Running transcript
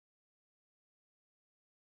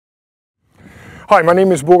Hi, my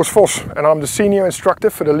name is Boris Vos and I'm the Senior Instructor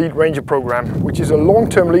for the Lead Ranger Program, which is a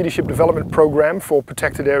long-term leadership development program for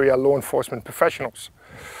protected area law enforcement professionals.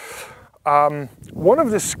 One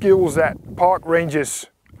of the skills that park rangers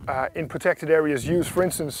in protected areas use, for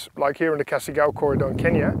instance, like here in the Kassigao corridor in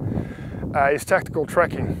Kenya, is tactical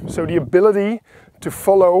tracking. So the ability to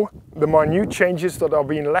follow the minute changes that are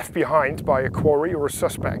being left behind by a quarry or a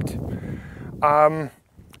suspect.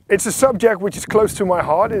 It's a subject which is close to my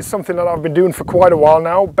heart. It's something that I've been doing for quite a while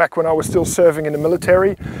now, back when I was still serving in the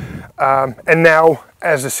military, and now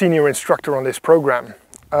as a senior instructor on this program.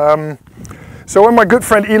 So when my good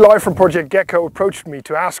friend Eli from Project Gecko approached me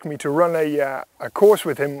to ask me to run a course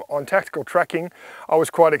with him on tactical tracking, I was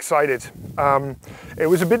quite excited. It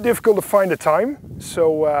was a bit difficult to find the time,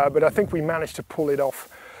 but I think we managed to pull it off.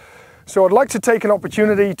 So I'd like to take an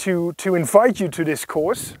opportunity to invite you to this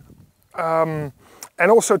course. And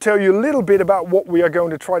also tell you a little bit about what we are going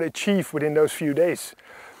to try to achieve within those few days.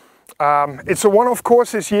 It's a one-off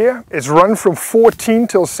course this year. It's run from 14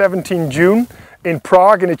 till 17 June in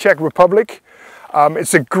Prague in the Czech Republic.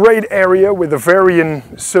 It's a great area with a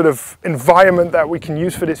varying sort of environment that we can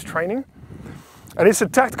use for this training. And it's a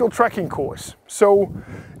tactical tracking course. So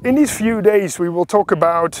in these few days we will talk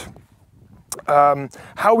about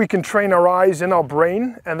how we can train our eyes and our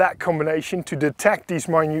brain and that combination to detect these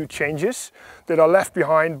minute changes that are left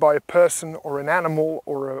behind by a person or an animal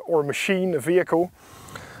or a machine, a vehicle,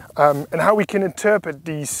 and how we can interpret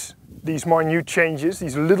these minute changes,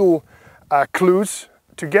 these little clues,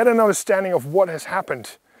 to get an understanding of what has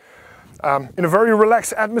happened. In a very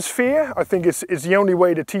relaxed atmosphere, I think it's the only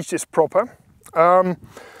way to teach this proper.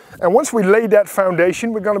 And once we lay that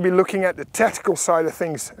foundation, we're going to be looking at the tactical side of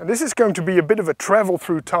things. And this is going to be a bit of a travel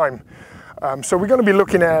through time. So we're going to be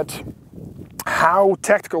looking at how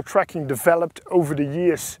tactical tracking developed over the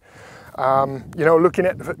years. Looking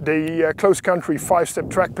at the close country 5-step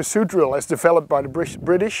track pursuit drill as developed by the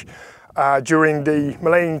British during the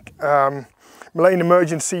Malayan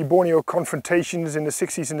emergency Borneo confrontations in the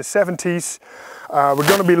 60s and the 70s. We're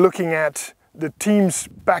going to be looking at the teams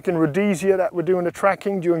back in Rhodesia that were doing the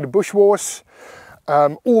tracking during the Bush Wars,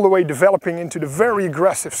 all the way developing into the very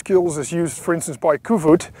aggressive skills as used, for instance, by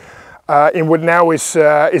Kuvut in what now is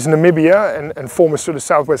Namibia and former sort of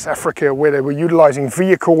Southwest Africa, where they were utilizing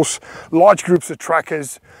vehicles, large groups of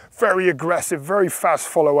trackers, very aggressive, very fast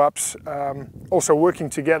follow-ups, also working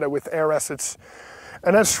together with air assets.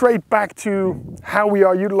 And then straight back to how we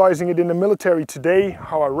are utilizing it in the military today,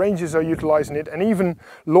 how our rangers are utilizing it, and even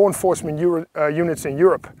law enforcement units in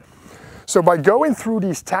Europe. So by going through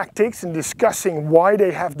these tactics and discussing why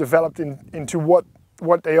they have developed into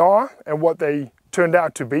what they are and what they turned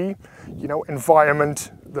out to be,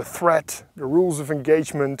 environment, the threat, the rules of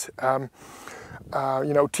engagement,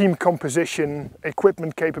 team composition,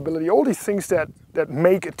 equipment capability, all these things that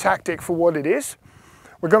make a tactic for what it is.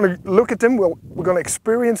 We're going to look at them, we're going to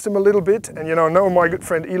experience them a little bit, and know my good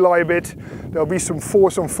friend Eli a bit. There'll be some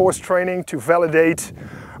force-on-force training to validate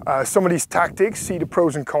some of these tactics, see the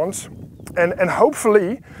pros and cons. And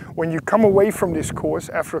hopefully, when you come away from this course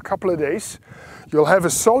after a couple of days, you'll have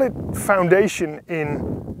a solid foundation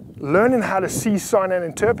in learning how to see sign and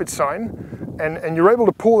interpret sign, and you're able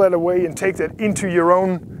to pull that away and take that into your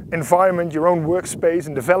own environment, your own workspace,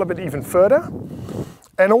 and develop it even further.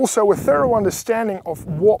 And also a thorough understanding of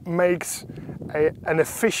what makes an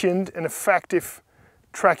efficient and effective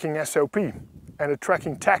tracking SOP and a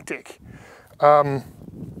tracking tactic.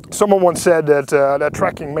 Someone once said that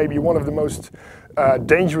tracking may be one of the most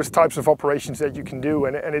dangerous types of operations that you can do,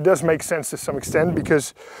 and it does make sense to some extent,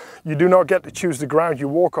 because you do not get to choose the ground you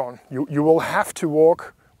walk on. You will have to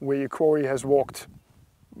walk where your quarry has walked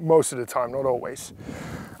most of the time, not always.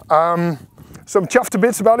 So I'm chuffed to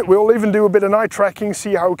bits about it. We'll even do a bit of night tracking,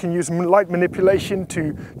 see how we can use light manipulation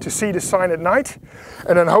to see the sign at night.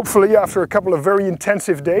 And then hopefully after a couple of very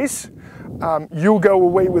intensive days, you'll go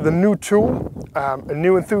away with a new tool, a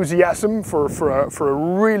new enthusiasm for a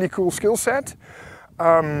really cool skill set.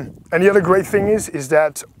 And the other great thing is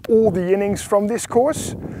that all the innings from this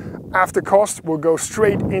course, after cost, will go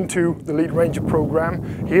straight into the Lead Ranger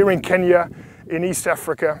program here in Kenya, in East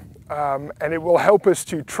Africa. And it will help us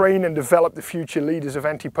to train and develop the future leaders of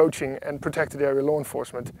anti-poaching and protected area law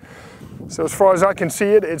enforcement. So as far as I can see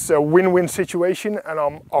it, it's a win-win situation, and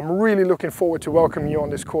I'm really looking forward to welcoming you on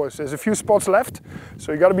this course. There's a few spots left,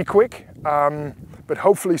 so you got to be quick, but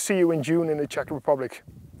hopefully see you in June in the Czech Republic.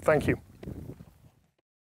 Thank you.